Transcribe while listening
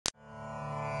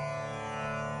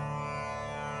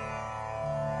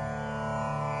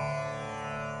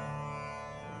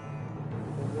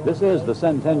This is the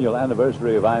centennial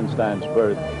anniversary of Einstein's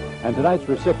birth, and tonight's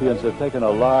recipients have taken a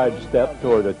large step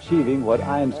toward achieving what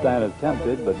Einstein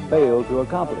attempted but failed to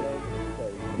accomplish.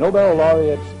 Nobel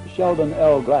laureates Sheldon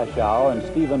L. Glashow and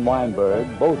Stephen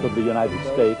Weinberg, both of the United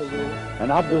States, and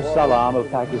Abdus Salam of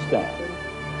Pakistan.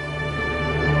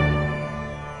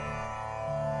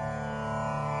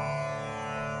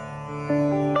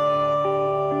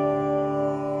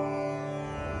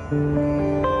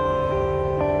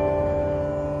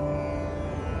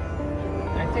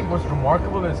 I think what's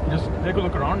remarkable is just take a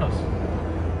look around us.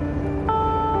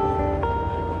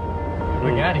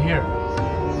 We can't hear.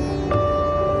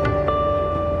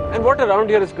 And what around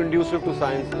here is conducive to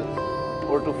sciences,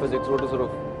 or to physics, or to sort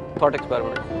of thought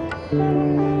experiments?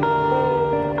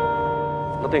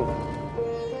 Nothing.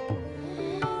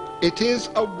 It is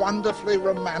a wonderfully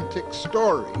romantic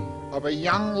story of a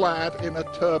young lad in a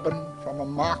turban from a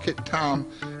market town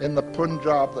in the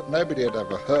Punjab that nobody had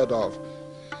ever heard of.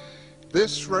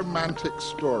 This romantic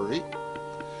story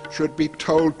should be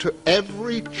told to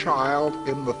every child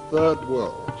in the third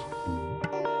world.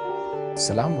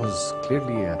 Salam was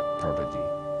clearly a prodigy.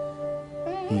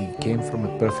 He came from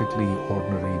a perfectly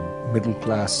ordinary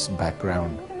middle-class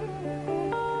background,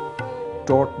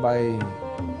 taught by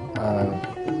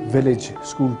a village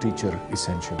school teacher,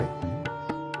 essentially.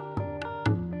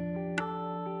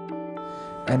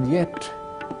 And yet,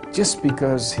 just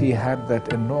because he had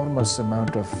that enormous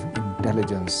amount of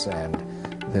intelligence and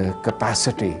the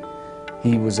capacity,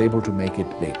 he was able to make it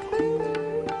big.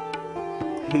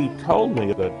 He told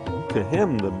me that to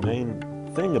him the main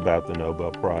thing about the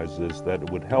Nobel Prize is that it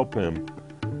would help him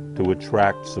to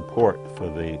attract support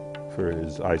for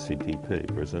his ICTP,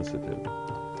 for his institute.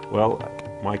 Well,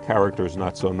 my character is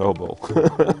not so noble.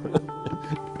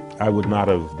 I would not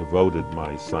have devoted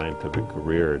my scientific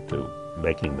career to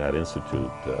making that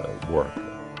institute work.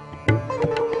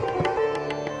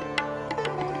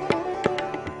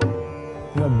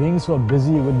 You know, being so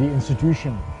busy with the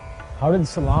institution, how did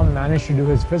Salam manage to do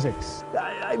his physics?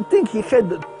 I think he had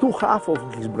two halves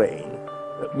of his brain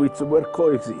which were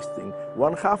coexisting.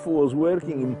 One half was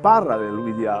working in parallel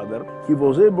with the other. He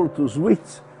was able to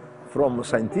switch from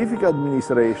scientific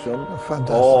administration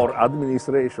or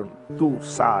administration to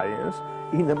science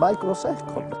in a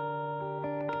microsecond.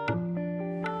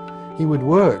 He would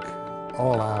work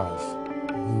all hours.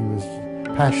 He was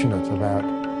passionate about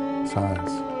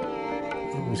science.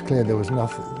 It was clear there was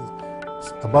nothing,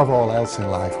 above all else in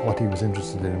life, what he was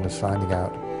interested in was finding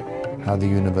out how the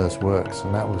universe works,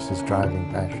 and that was his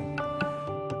driving passion.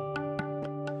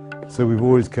 So we've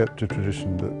always kept a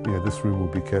tradition that this room will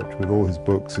be kept with all his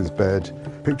books, his bed,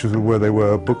 pictures of where they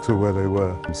were, books of where they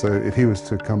were. So if he was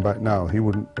to come back now, he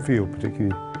wouldn't feel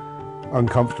particularly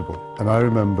uncomfortable. And I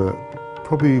remember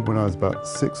probably when I was about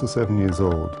 6 or 7 years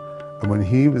old, and when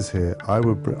he was here, I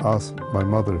would ask my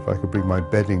mother if I could bring my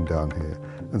bedding down here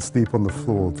and sleep on the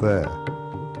floor there,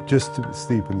 just to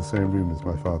sleep in the same room as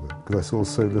my father, because I saw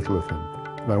so little of him,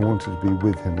 and I wanted to be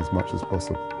with him as much as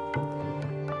possible.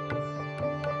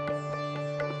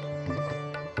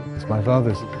 My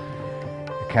father's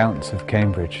accounts of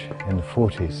Cambridge in the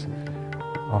 40s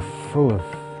are full of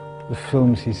the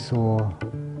films he saw.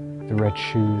 The Red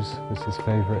Shoes was his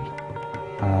favourite.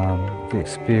 The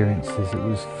experiences, it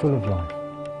was full of life.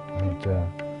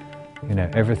 And,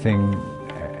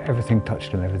 everything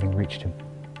touched him, everything reached him.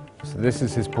 So this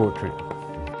is his portrait.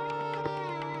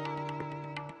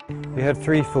 He had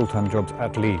 3 full-time jobs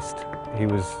at least. He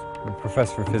was a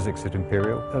professor of physics at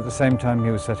Imperial. At the same time, he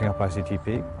was setting up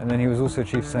ICTP, and then he was also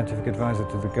chief scientific advisor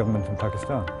to the government in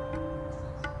Pakistan.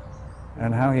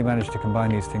 And how he managed to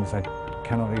combine these things, I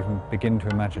cannot even begin to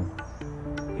imagine.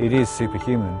 It is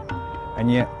superhuman, and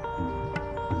yet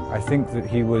I think that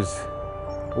he was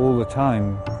all the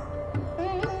time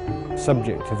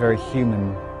subject to very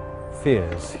human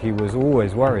fears. He was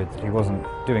always worried that he wasn't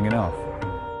doing enough.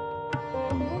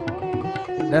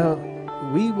 Now,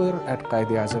 we were at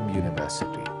Quaid-e-Azam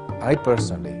University. I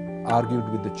personally argued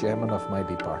with the chairman of my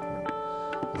department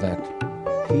that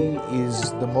he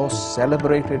is the most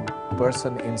celebrated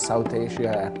person in South Asia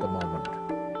at the moment.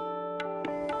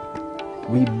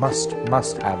 We must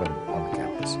have him on the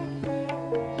campus.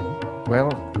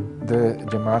 Well, the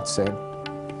Jamaat said,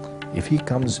 if he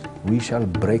comes, we shall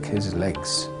break his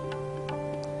legs.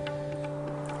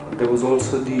 There was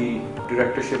also the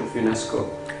directorship of UNESCO.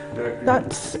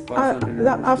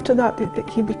 After that,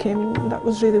 that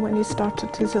was really when he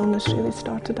started, his illness really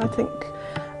started. I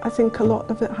think a lot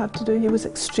of it had to do, he was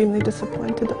extremely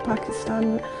disappointed that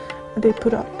Pakistan, they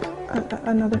put up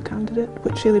another candidate,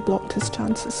 which really blocked his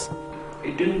chances.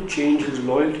 It didn't change his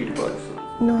loyalty to Pakistan?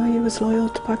 No, he was loyal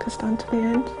to Pakistan to the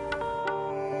end.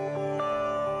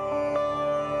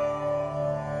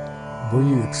 Were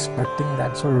you expecting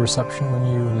that sort of reception when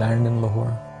you landed in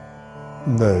Lahore?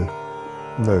 No,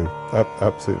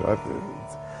 absolutely.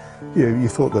 You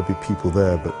thought there'd be people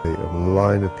there, but a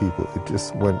line of people, it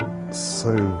just went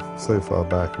so far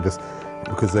back, and just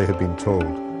because they had been told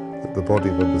that the body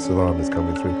of Abdus Salam is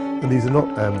coming through. And these are not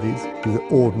Ahmadis, these are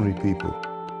ordinary people.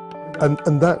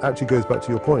 And that actually goes back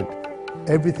to your point.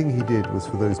 Everything he did was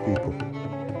for those people.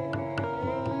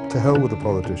 To hell with the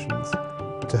politicians,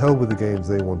 to hell with the games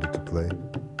they wanted to play.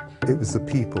 It was the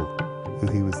people who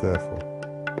he was there for.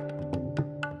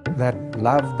 That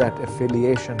love, that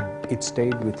affiliation, it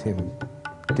stayed with him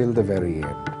till the very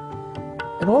end.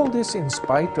 And all this in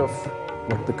spite of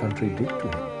what the country did to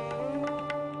him.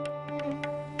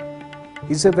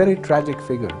 He's a very tragic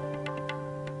figure.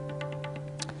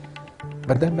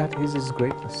 But then that is his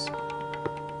greatness.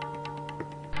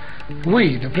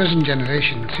 We, the present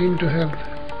generation, seem to have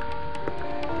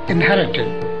inherited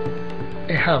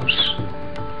a house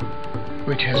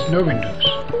which has no windows,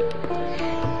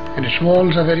 and its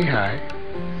walls are very high,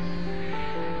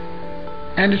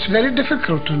 and it's very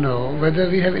difficult to know whether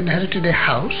we have inherited a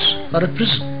house or a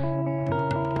prison.